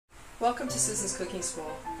Welcome to Susan's Cooking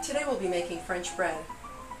School. Today we'll be making French bread.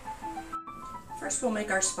 First we'll make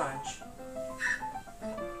our sponge.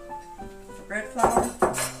 For bread flour,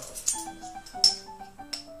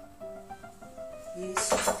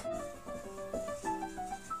 yeast,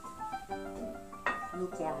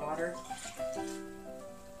 lukewarm water,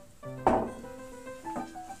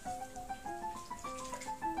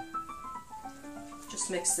 just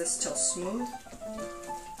mix this till smooth.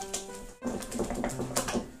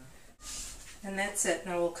 And that's it.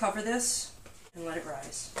 Now we'll cover this and let it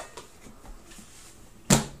rise.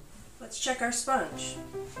 Let's check our sponge.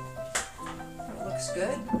 It looks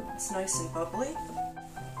good. It's nice and bubbly.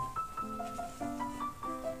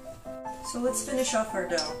 So let's finish off our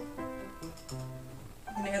dough.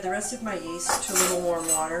 I'm going to add the rest of my yeast to a little warm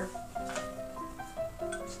water.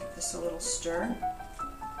 Just give this a little stir.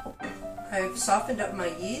 I've softened up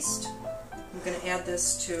my yeast. I'm going to add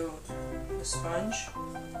this to the sponge.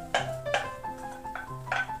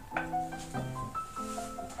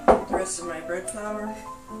 The rest of my bread flour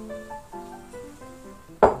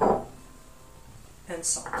and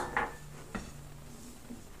salt.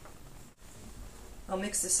 I'll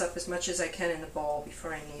mix this up as much as I can in the bowl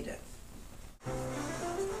before I knead it.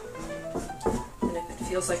 And if it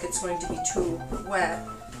feels like it's going to be too wet,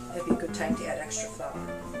 it'd be a good time to add extra flour.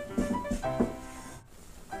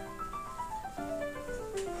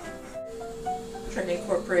 Try to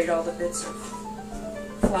incorporate all the bits of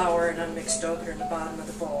flour and unmixed dough that are in the bottom of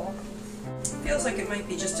the bowl. It feels like it might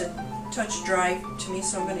be just a touch dry to me,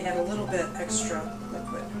 so I'm going to add a little bit extra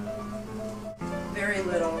liquid. Very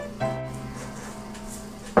little.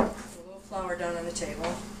 A little flour down on the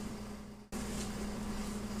table.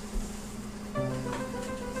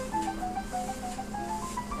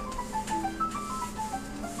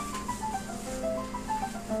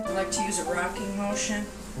 I like to use a rocking motion.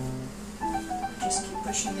 Just keep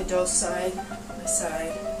pushing the dough side by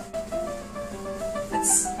side. If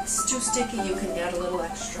it's too sticky, you can add a little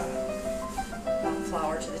extra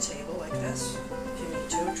flour to the table like this if you need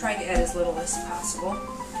to. Try to add as little as possible.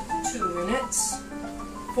 2 minutes,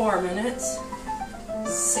 4 minutes,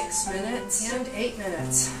 6 minutes, and 8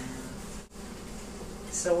 minutes.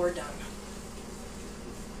 So we're done.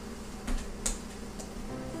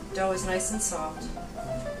 Dough is nice and soft.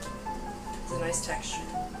 It's a nice texture.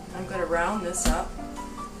 I'm going to round this up.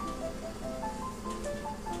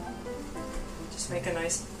 Just make a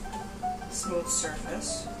nice smooth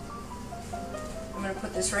surface. I'm going to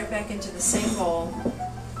put this right back into the same bowl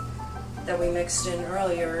that we mixed in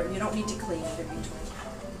earlier. You don't need to clean it in between.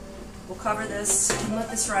 We'll cover this and let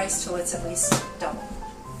this rise till it's at least double.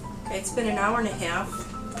 Okay, it's been an hour and a half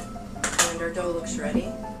and our dough looks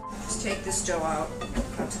ready. Just take this dough out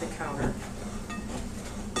onto the counter.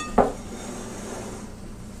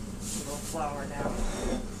 Flour down.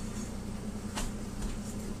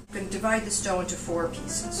 I'm going to divide this dough into 4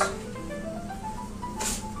 pieces.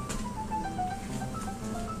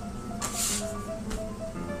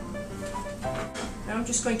 Now I'm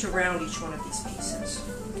just going to round each one of these pieces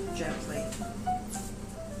gently.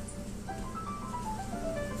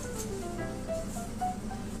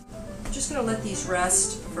 I'm just going to let these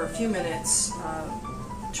rest for a few minutes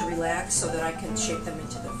to relax so that I can shape them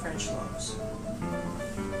into the French loaves.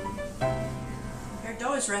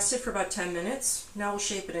 Dough is rested for about 10 minutes. Now we'll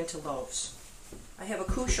shape it into loaves. I have a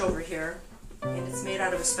couche over here, and it's made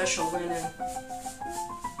out of a special linen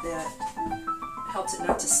that helps it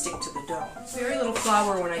not to stick to the dough. Very little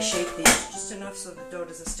flour when I shape these, just enough so the dough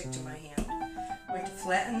doesn't stick to my hand. I'm going to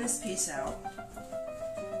flatten this piece out,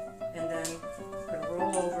 and then I'm going to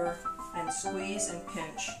roll over and squeeze and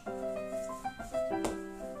pinch.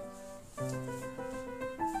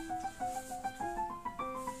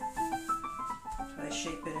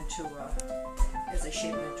 Shape it into as I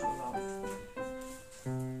shape it into a loaf.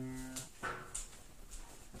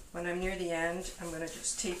 When I'm near the end, I'm going to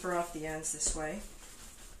just taper off the ends this way,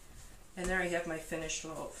 and there I have my finished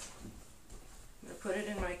loaf. I'm going to put it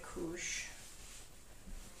in my couche,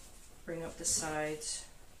 bring up the sides.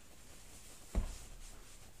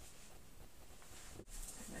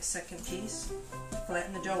 My second piece,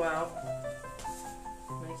 flatten the dough out.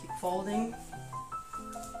 I'm going to keep folding,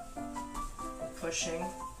 pushing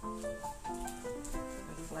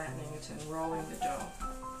and flattening it and rolling the dough.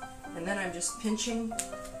 And then I'm just pinching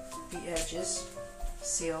the edges,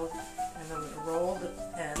 sealed, and I'm going to roll the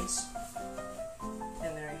ends.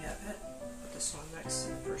 And there you have it. Put this one next to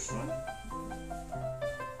the first one.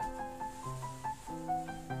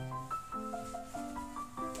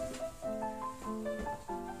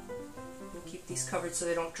 We'll keep these covered so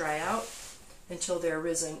they don't dry out until they're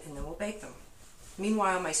risen, and then we'll bake them.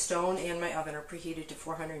 Meanwhile, my stone and my oven are preheated to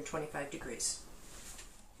 425 degrees.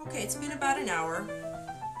 Okay, it's been about an hour.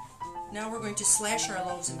 Now we're going to slash our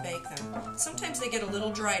loaves and bake them. Sometimes they get a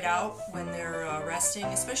little dried out when they're resting,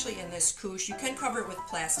 especially in this couche. You can cover it with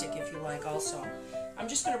plastic if you like also. I'm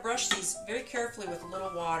just going to brush these very carefully with a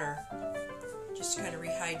little water, just to kind of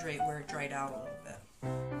rehydrate where it dried out a little bit.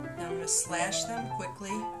 Now I'm going to slash them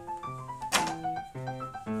quickly.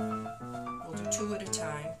 We'll do 2 at a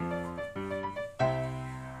time.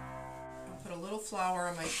 I'll put a little flour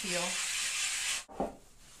on my peel.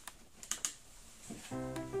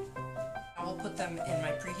 I will put them in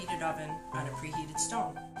my preheated oven on a preheated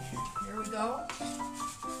stone. Here we go.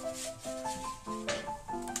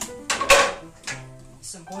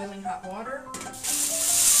 Some boiling hot water.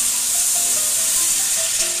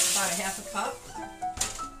 About a half a cup.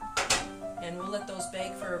 And we'll let those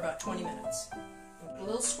bake for about 20 minutes. A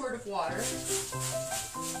little squirt of water.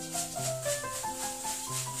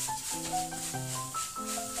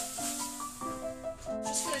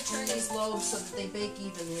 Just going to turn these loaves so that they bake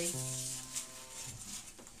evenly.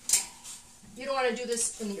 You don't want to do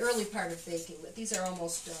this in the early part of baking, but these are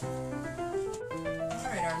almost done.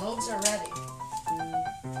 Alright, our loaves are ready.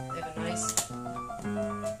 They have a nice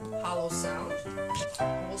hollow sound.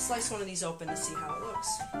 We'll slice one of these open to see how it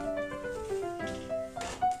looks.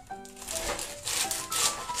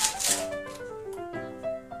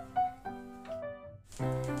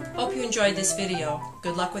 Hope you enjoyed this video.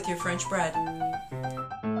 Good luck with your French bread.